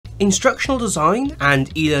Instructional design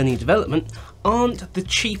and e-learning development aren't the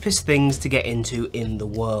cheapest things to get into in the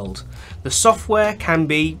world. The software can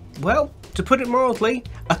be, well, to put it mildly,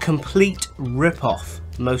 a complete rip-off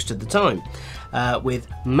most of the time, with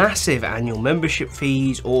massive annual membership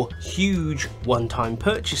fees or huge one-time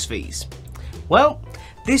purchase fees. Well,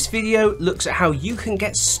 this video looks at how you can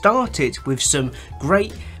get started with some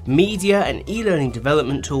great media and e-learning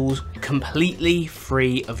development tools completely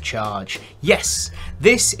free of charge. Yes,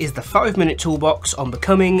 this is the 5-minute toolbox on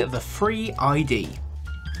becoming the free ID.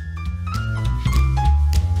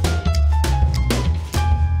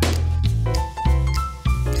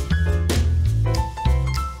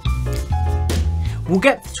 We'll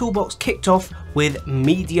get the toolbox kicked off with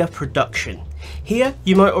media production. Here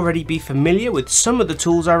you might already be familiar with some of the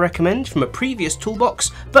tools I recommend from a previous toolbox,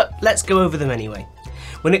 but let's go over them anyway.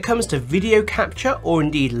 When it comes to video capture or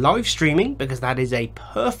indeed live streaming, because that is a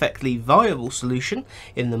perfectly viable solution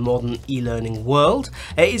in the modern e-learning world,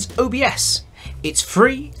 it is OBS. It's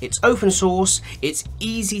free, it's open source, it's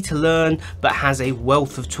easy to learn, but has a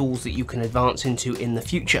wealth of tools that you can advance into in the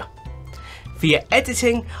future. For your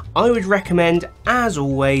editing, I would recommend, as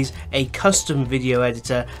always, a custom video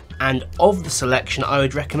editor, and of the selection I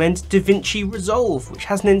would recommend DaVinci Resolve, which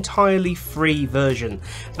has an entirely free version.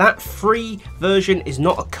 That free version is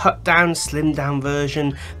not a cut down, slimmed down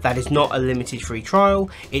version, that is not a limited free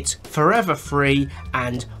trial, it's forever free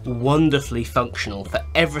and wonderfully functional for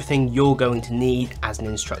everything you're going to need as an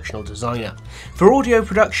instructional designer. For audio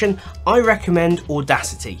production, I recommend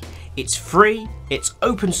Audacity. It's free, it's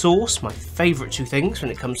open source, my favourite two things when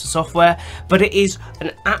it comes to software, but it is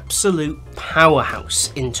an absolute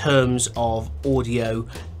powerhouse in terms of audio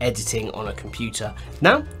editing on a computer.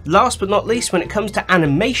 Now, last but not least, when it comes to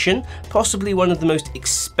animation, possibly one of the most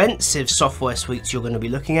expensive software suites you're going to be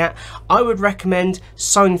looking at, I would recommend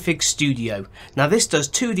Signfig Studio. Now this does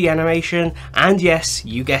 2D animation, and yes,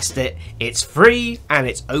 you guessed it, it's free and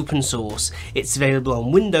it's open source. It's available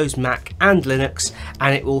on Windows, Mac and Linux,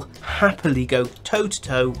 and it will happily go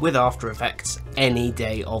toe-to-toe with After Effects any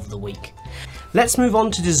day of the week. Let's move on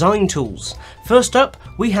to design tools. First up,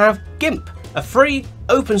 we have GIMP, a free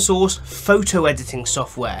open source photo editing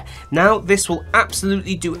software. Now this will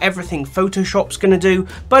absolutely do everything Photoshop's going to do,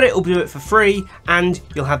 but it will do it for free and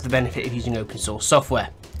you'll have the benefit of using open source software.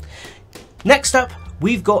 Next up,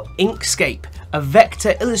 we've got Inkscape, a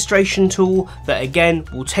vector illustration tool that again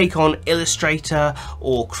will take on Illustrator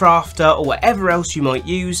or Crafter or whatever else you might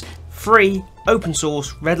use. Free, open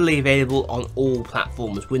source, readily available on all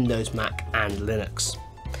platforms, Windows, Mac and Linux.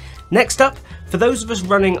 Next up, for those of us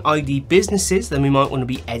running ID businesses, then we might want to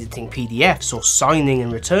be editing PDFs or signing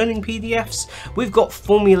and returning PDFs, we've got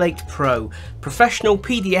Formulate Pro, professional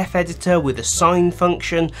PDF editor with a sign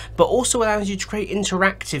function, but also allows you to create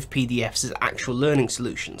interactive PDFs as actual learning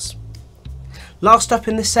solutions. Last up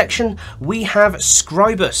in this section, we have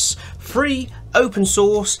Scribus, free, open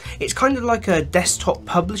source. It's kind of like a desktop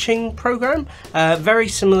publishing program, very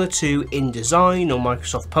similar to InDesign or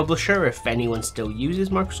Microsoft Publisher, if anyone still uses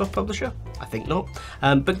Microsoft Publisher. I think not,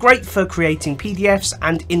 but great for creating PDFs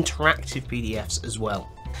and interactive PDFs as well.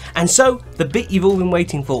 And so, the bit you've all been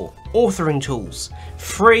waiting for, authoring tools.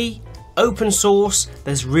 Free, open source,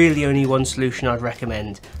 there's really only one solution I'd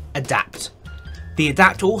recommend, Adapt. The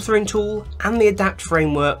Adapt authoring tool and the Adapt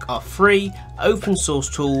framework are free, open source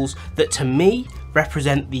tools that to me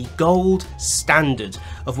represent the gold standard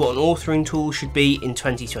of what an authoring tool should be in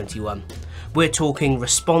 2021. We're talking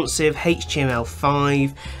responsive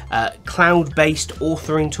HTML5, cloud-based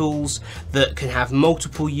authoring tools that can have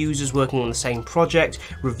multiple users working on the same project.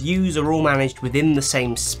 Reviews are all managed within the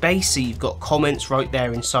same space, so you've got comments right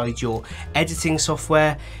there inside your editing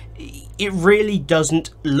software. It really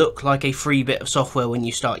doesn't look like a free bit of software when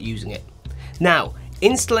you start using it. Now,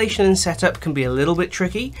 installation and setup can be a little bit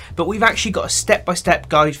tricky, but we've actually got a step-by-step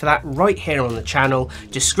guide for that right here on the channel.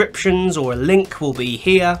 Descriptions or a link will be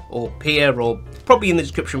here, or probably in the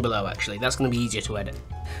description below actually. That's going to be easier to edit.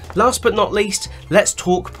 Last but not least, let's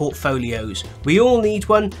talk portfolios. We all need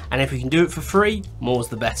one, and if we can do it for free, more's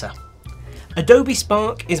the better. Adobe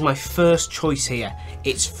Spark is my first choice here.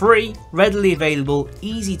 It's free, readily available,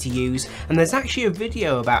 easy to use, and there's actually a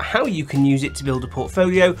video about how you can use it to build a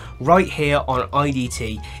portfolio right here on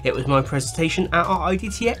IDT. It was my presentation at our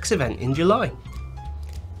IDTX event in July.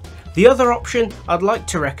 The other option I'd like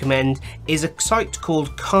to recommend is a site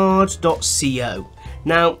called Cardco.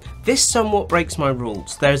 Now, this somewhat breaks my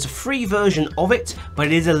rules. There's a free version of it, but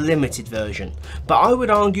it is a limited version. But I would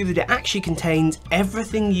argue that it actually contains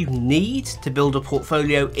everything you need to build a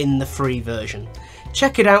portfolio in the free version.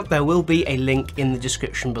 Check it out, there will be a link in the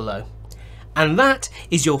description below. And that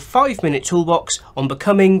is your 5-minute toolbox on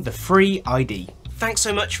becoming the free ID. Thanks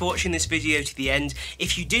so much for watching this video to the end.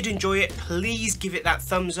 If you did enjoy it, please give it that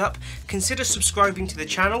thumbs up, consider subscribing to the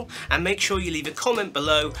channel, and make sure you leave a comment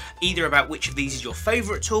below either about which of these is your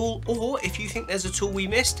favourite tool, or if you think there's a tool we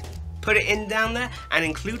missed, put it in down there and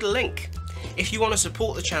include a link. If you want to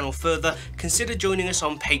support the channel further, consider joining us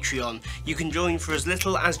on Patreon. You can join for as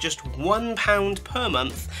little as just £1 per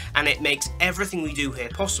month, and it makes everything we do here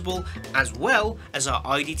possible, as well as our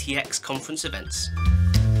IDTX conference events.